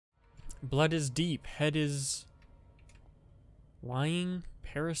Blood is deep. Head is lying.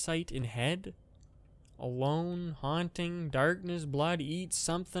 Parasite in head. Alone. Haunting. Darkness. Blood. Eats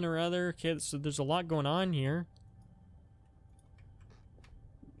something or other. Okay, so there's a lot going on here.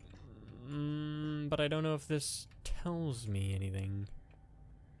 But I don't know if this tells me anything.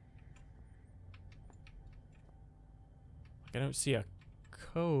 I don't see a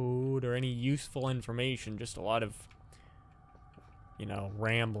code or any useful information, just a lot of, you know,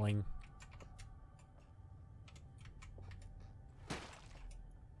 rambling.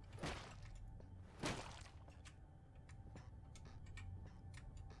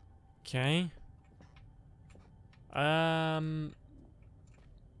 Okay.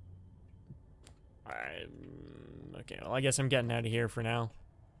 Okay, well, I guess I'm getting out of here for now.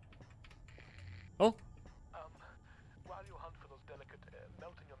 Oh. While you hunt for those delicate,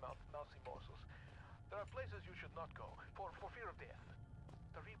 melt-in-your-mouth mousy morsels, there are places you should not go, for fear of death.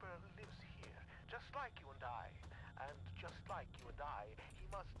 The Reaper lives here, just like you and I. And just like you and I, he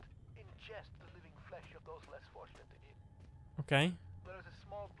must ingest the living flesh of those less fortunate than him. Okay. There is a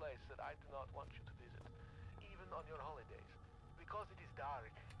small place that I do not want you to visit, even on your holidays, because it is dark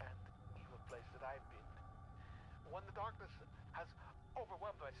and evil place that I've been. When the darkness has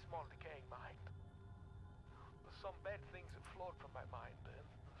overwhelmed my small decaying mind, some bad things have flowed from my mind and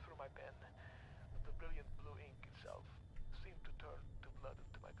through my pen. The brilliant blue ink itself seemed to turn to blood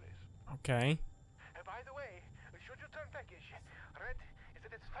into my grace. Okay. And by the way, should you turn peckish, red is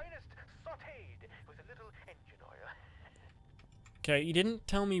at its finest sautéed with a little engine oil. Okay, you didn't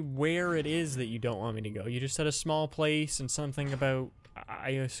tell me where it is that you don't want me to go. You just said a small place and something about,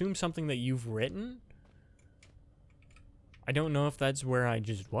 I assume something that you've written? I don't know if that's where I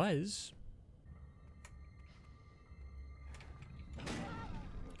just was.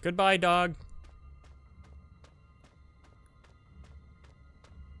 Goodbye, dog.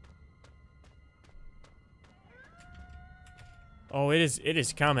 Oh, it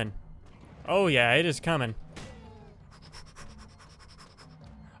is coming. Oh yeah, it is coming.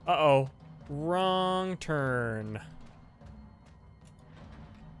 Uh-oh. Wrong turn.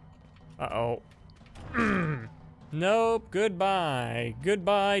 Uh-oh. Nope, goodbye.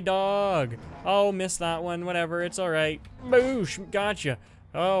 Goodbye, dog. Oh, missed that one, whatever, it's alright. Boosh, gotcha.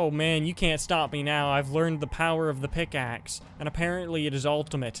 Oh man, you can't stop me now. I've learned the power of the pickaxe, and apparently it is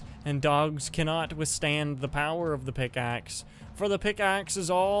ultimate, and dogs cannot withstand the power of the pickaxe. For the pickaxe is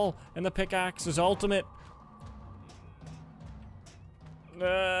all, and the pickaxe is ultimate.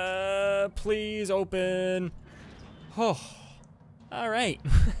 Please open. Oh, alright.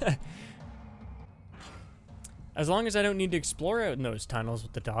 As long as I don't need to explore out in those tunnels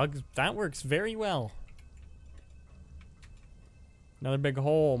with the dogs, that works very well. Another big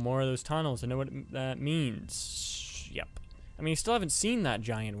hole, more of those tunnels. I know what that means. Yep. I mean, I still haven't seen that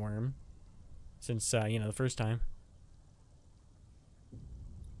giant worm since, you know, the first time.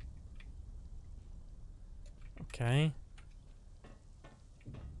 Okay.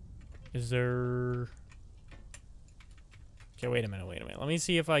 Is there... Okay, wait a minute. Let me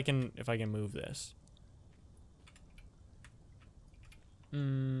see if I can move this.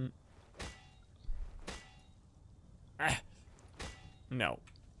 No.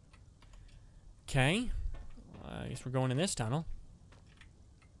 Okay. I guess we're going in this tunnel.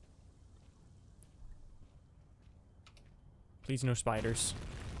 Please no spiders.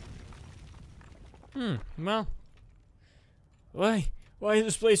 Well. Why is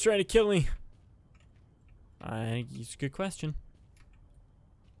this place trying to kill me? It's a good question.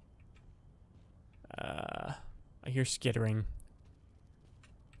 I hear skittering.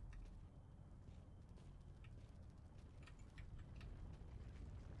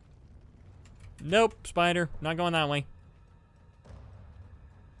 Nope, spider. Not going that way.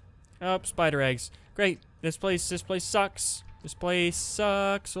 Oh, spider eggs. Great. This place sucks. This place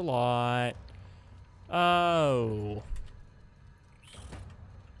sucks a lot. Oh.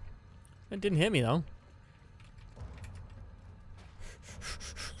 It didn't hit me, though.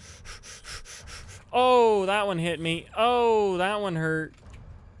 Oh, that one hit me. Oh, that one hurt.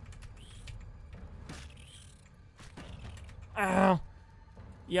 Ow.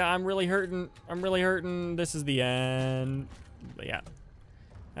 Yeah, I'm really hurting. I'm really hurting. This is the end. But yeah.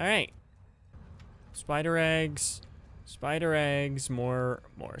 Alright. Spider eggs. Spider eggs. More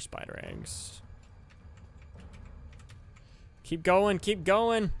spider eggs. Keep going. Keep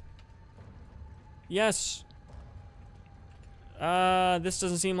going. Yes. This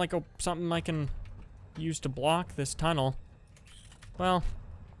doesn't seem like something I can use to block this tunnel. Well,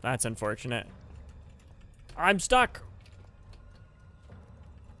 that's unfortunate. I'm stuck.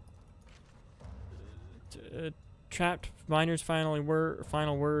 Trapped miner's final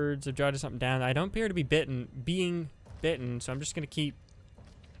words. I've jotted something down. I don't appear to be being bitten, so I'm just gonna keep.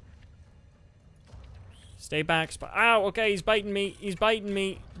 Stay back. Ow! Okay, he's biting me. He's biting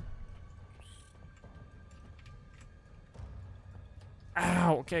me.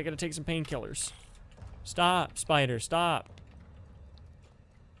 Ow! Okay, I gotta take some painkillers. Stop, spider. Stop.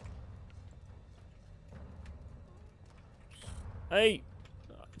 Hey.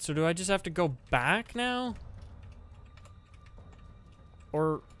 So do I just have to go back now?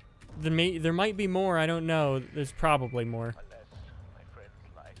 Or there might be more, I don't know. There's probably more. Unless my friends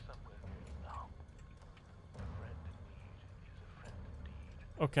lie somewhere very long. A friend in need is a friend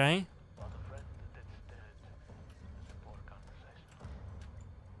indeed. Okay. While the friend that's dead is a poor conversation.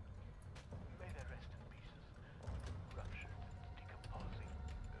 May they rest in pieces, ruptured and decomposing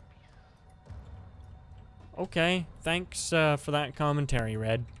their pieces. Okay. Thanks for that commentary,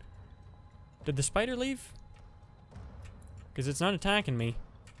 Red. Did the spider leave? Because it's not attacking me.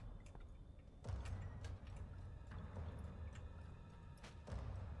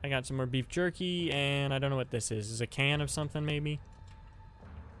 I got some more beef jerky, and I don't know what this is. Is it a can of something, maybe?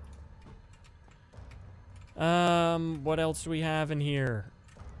 What else do we have in here?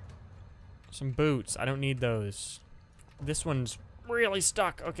 Some boots. I don't need those. This one's really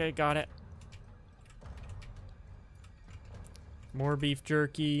stuck. Okay, got it. More beef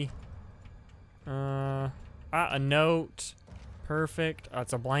jerky. A note. Perfect.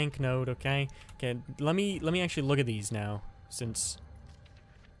 It's a blank note, okay. Okay, let me actually look at these now, since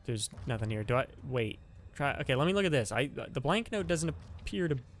there's nothing here. Do I wait? Try okay, let me look at this. The blank note doesn't appear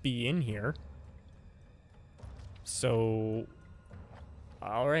to be in here. So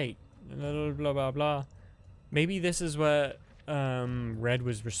alright. Blah blah blah blah. Maybe this is what Red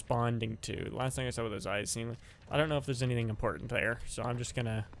was responding to. Last thing I saw with those eyes seemed I don't know if there's anything important there, so I'm just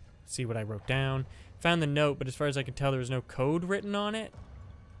gonna see what I wrote down. Found the note, but as far as I can tell, there was no code written on it.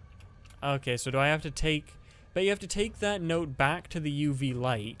 Okay, so do I have to take... But you have to take that note back to the UV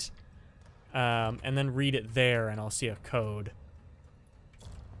light, and then read it there, and I'll see a code.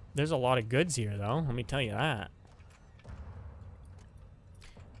 There's a lot of goods here, though. Let me tell you that.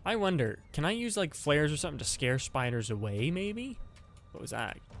 I wonder, can I use, like, flares or something to scare spiders away, maybe? What was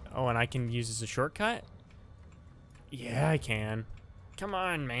that? Oh, and I can use this as a shortcut? Yeah, I can. Come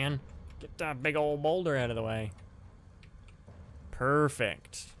on, man. Get that big old boulder out of the way.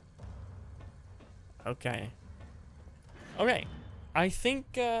 Perfect. Okay. Okay. I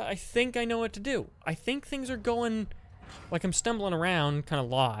think I know what to do. I think things are going like I'm stumbling around, kind of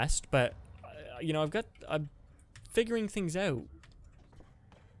lost, but you know, I'm figuring things out.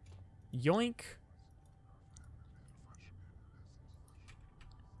 Yoink.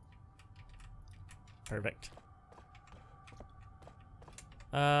 Perfect.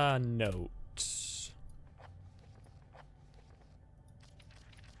 Notes.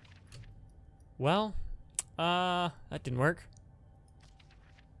 Well, that didn't work.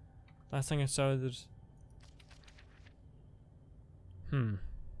 Last thing I saw was... Found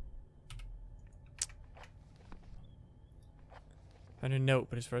a note,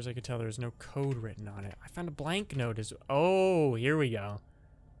 but as far as I could tell, there was no code written on it. I found a blank note as... Oh, here we go.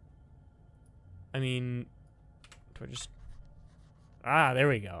 I mean... Do I just... Ah, there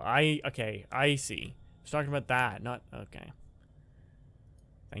we go. Okay, I see. I was talking about that, not... Okay.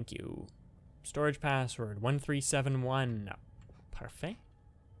 Thank you. Storage password, 1371. Parfait.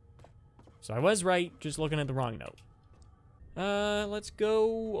 So I was right, just looking at the wrong note. Let's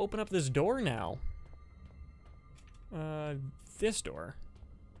go open up this door now. This door.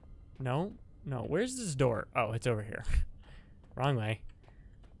 No, where's this door? Oh, it's over here. Wrong way.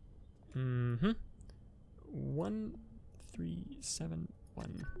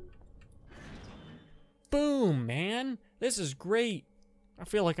 1371. Boom, man. This is great. I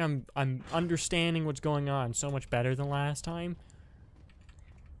feel like I'm understanding what's going on so much better than last time.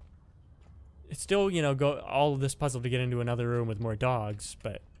 It's still, you know, all of this puzzle to get into another room with more dogs,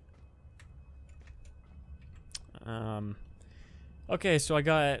 but okay, so I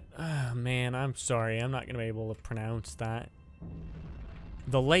got oh man, I'm sorry. I'm not going to be able to pronounce that.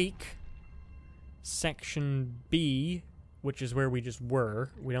 The lake section B, which is where we just were.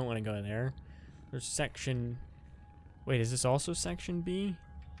 We don't want to go there. There's section... Wait, is this also section B?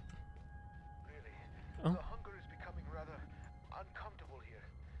 Really? Oh. The hunger is becoming rather uncomfortable here.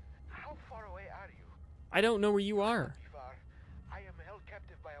 How far away are you? I don't know where you are. Not far. I am held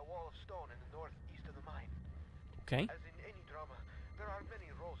captive by a wall of stone in the northeast of the mine. Okay. As in any drama, there are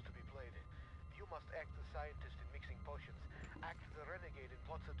many roles to be played. You must act the scientist in mixing potions, act the renegade in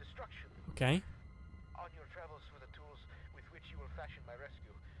plots of destruction. Okay. On your travels with the tools with which you will fashion my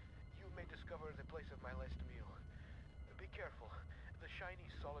rescue, you may discover the place of my last meal. Be careful. The shiny,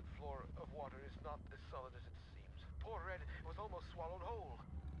 solid floor of water is not as solid as it seems. Poor Red was almost swallowed whole.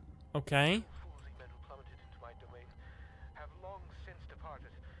 Okay. Foolsy men who plummeted into my domain have long since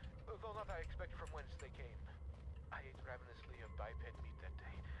departed, though not I expect from whence they came. I ate ravenously of biped meat that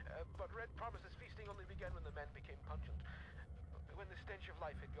day, but Red promised this feasting only began when the men became pungent, when the stench of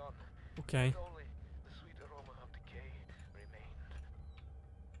life had gone. Okay. And only the sweet aroma of decay remained.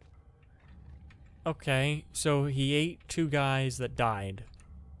 Okay, so he ate 2 guys that died.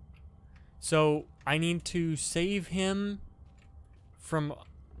 So I need to save him from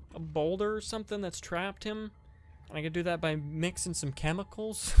a boulder or something that's trapped him. And I could do that by mixing some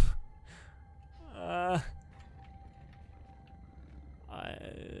chemicals. I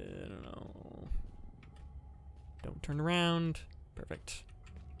don't know. Don't turn around. Perfect.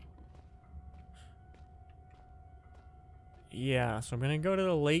 Yeah, so I'm gonna go to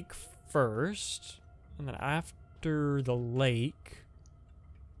the lake first, and then after the lake,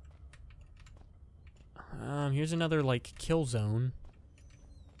 here's another like kill zone.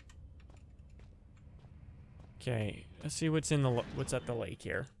 Okay, let's see what's in the what's at the lake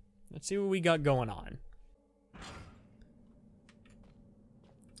here. Let's see what we got going on.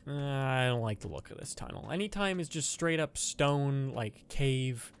 I don't like the look of this tunnel. Anytime it's just straight up stone, like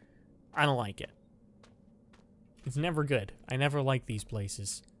cave, I don't like it. It's never good. I never like these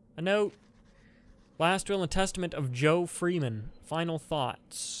places. A note. Last will and testament of Joe Freeman. Final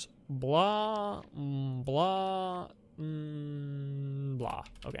thoughts. Blah, blah, blah.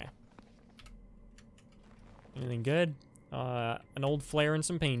 Okay. Anything good? An old flare and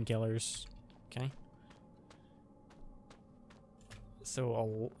some painkillers. Okay.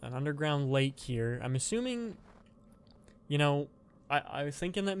 So an underground lake here. I'm assuming, you know, I was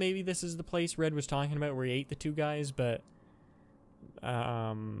thinking that maybe this is the place Red was talking about where he ate the 2 guys, but I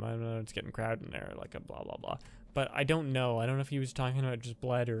don't know, it's getting crowded in there, like a blah, blah, blah. But I don't know. I don't know if he was talking about just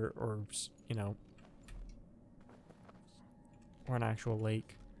blood or you know, or an actual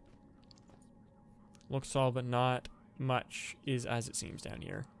lake. Looks solid, but not much is as it seems down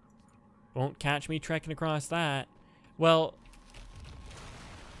here. Won't catch me trekking across that. Well,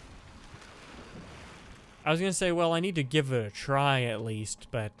 I was gonna say, well, I need to give it a try at least,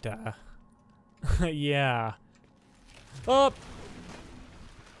 but, yeah. Up!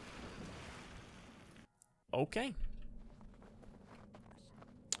 Okay.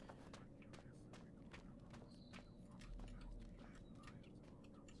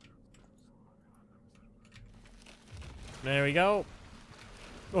 There we go.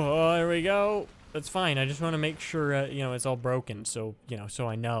 Oh, there we go. That's fine. I just want to make sure, you know, it's all broken, so, you know, so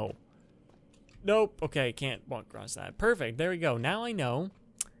I know. Nope. Okay, can't walk across that. Perfect. There we go. Now I know.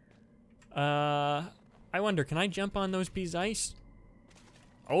 I wonder, can I jump on those pieces of ice?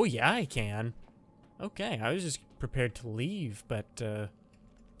 Oh, yeah, I can. Okay, I was just prepared to leave, but,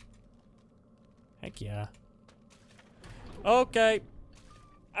 heck yeah. Okay.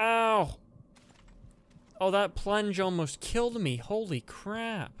 Ow. Oh, that plunge almost killed me. Holy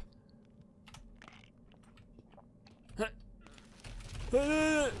crap.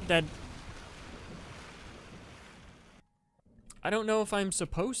 Dead. I don't know if I'm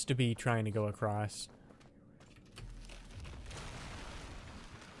supposed to be trying to go across.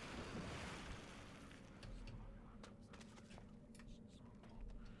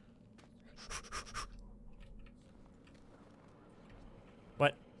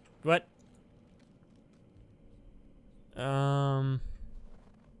 What? What?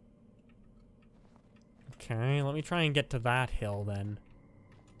 Okay, let me try and get to that hill then.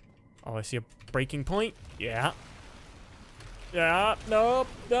 Oh, I see a breaking point. Yeah. Yeah, nope,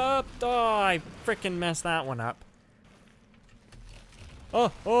 nope. Oh, I frickin' messed that one up.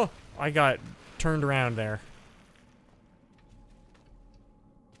 Oh, I got turned around there.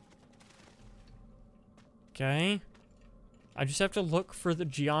 Okay. I just have to look for the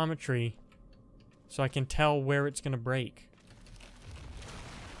geometry so I can tell where it's gonna break.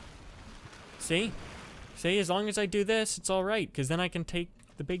 See? See, as long as I do this, it's alright, because then I can take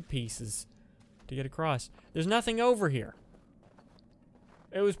the big pieces to get across. There's nothing over here.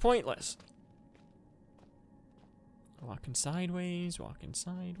 It was pointless. Walking sideways, walking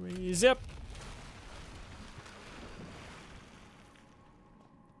sideways. Zip!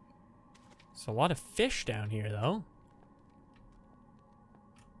 There's a lot of fish down here, though.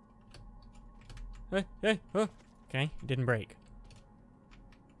 Hey, oh. Okay, it didn't break.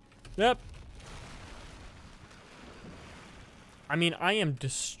 Yep. I mean, I am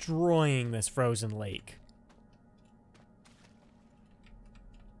destroying this frozen lake.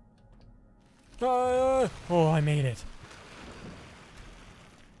 Oh, I made it.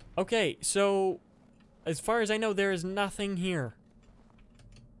 Okay, so as far as I know, there is nothing here.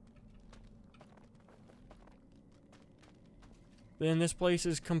 Then this place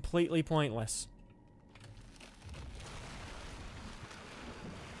is completely pointless.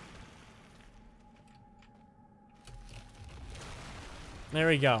 There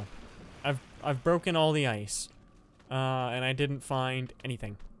we go. I've broken all the ice. And I didn't find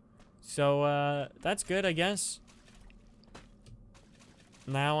anything. So, that's good, I guess.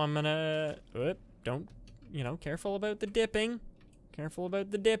 Now I'm gonna... don't, you know, careful about the dipping. Careful about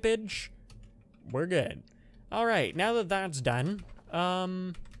the dippage. We're good. Alright, now that that's done,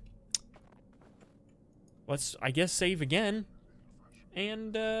 let's, I guess, save again.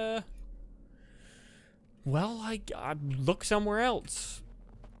 And, well, I look somewhere else.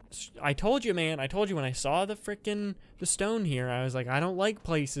 I told you, man. I told you when I saw the stone here, I was like, I don't like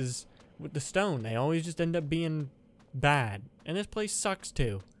places with the stone. They always just end up being bad. And this place sucks,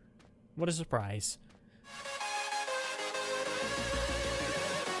 too. What a surprise.